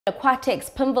Aquatics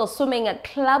Pimville Swimming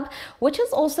Club, which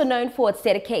is also known for its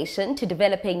dedication to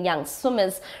developing young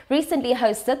swimmers, recently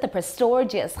hosted the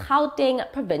prestigious Gauteng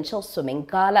Provincial Swimming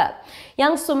Gala.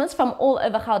 Young swimmers from all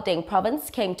over Gauteng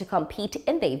province came to compete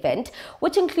in the event,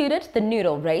 which included the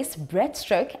noodle race,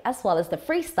 breaststroke, as well as the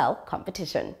freestyle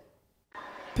competition.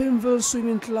 Pimville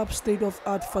Swimming Club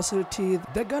state-of-art facility,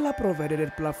 the gala provided a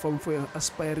platform for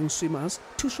aspiring swimmers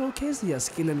to showcase their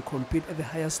skill and compete at the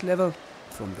highest level.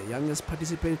 From the youngest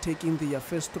participant taking their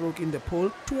first stroke in the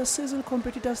pool to a seasoned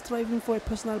competitor striving for a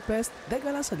personal best, the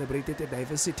gala celebrated the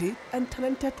diversity and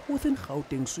talent within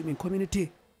Gauteng swimming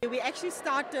community. We actually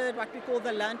started what we call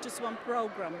the Learn to Swim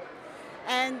program.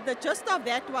 And the gist of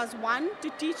that was, one, to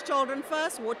teach children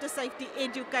first water safety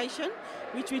education,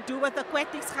 which we do with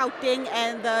Aquatics Gauteng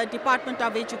and the Department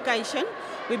of Education.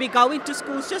 We'll be going to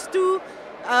schools just to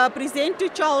present to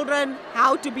children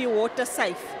how to be water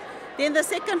safe. Then the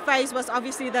second phase was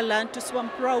obviously the Learn to Swim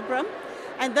program.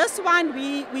 And this one,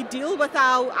 we deal with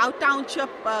our township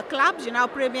clubs. You know,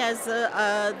 Premier has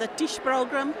the TISH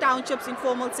program, Townships,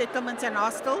 Informal Settlements and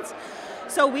Hostels.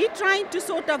 So we're trying to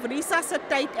sort of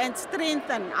resuscitate and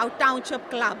strengthen our township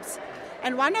clubs.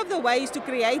 And one of the ways to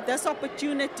create this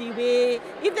opportunity where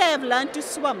if they have learned to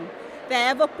swim, they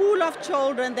have a pool of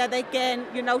children that they can,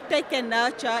 you know, take and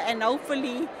nurture and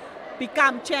hopefully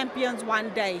become champions one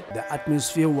day. The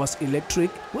atmosphere was electric,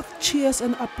 with cheers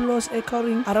and applause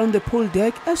echoing around the pool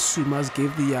deck as swimmers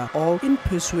gave their all in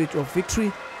pursuit of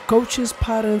victory. Coaches,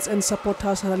 parents and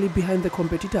supporters rallied behind the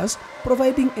competitors,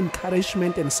 providing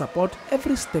encouragement and support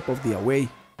every step of their way.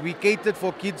 We catered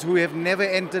for kids who have never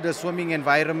entered a swimming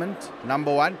environment,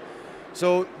 number one.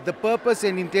 So the purpose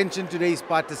and intention today is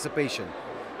participation.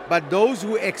 But those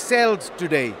who excelled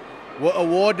today were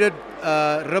awarded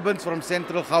ribbons from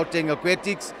Central Gauteng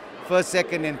Aquatics, first,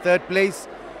 second and third place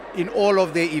in all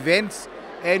of their events.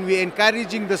 And we're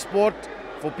encouraging the sport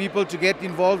for people to get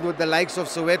involved with the likes of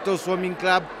Soweto Swimming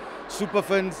Club,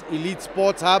 Superfins, Elite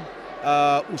Sports Hub,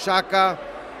 Ushaka.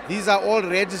 These are all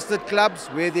registered clubs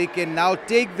where they can now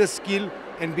take the skill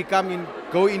and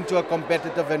go into a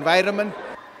competitive environment.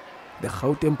 The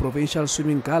Gauteng Provincial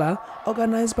Swimming Gala,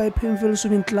 organized by Pimville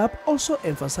Swimming Club, also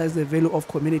emphasized the value of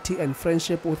community and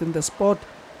friendship within the sport.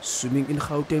 Swimming in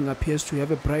Gauteng appears to have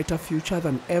a brighter future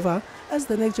than ever as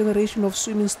the next generation of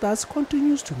swimming stars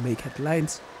continues to make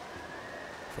headlines.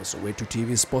 For Soweto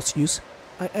TV Sports News,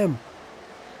 I am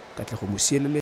Gauteng Provincial.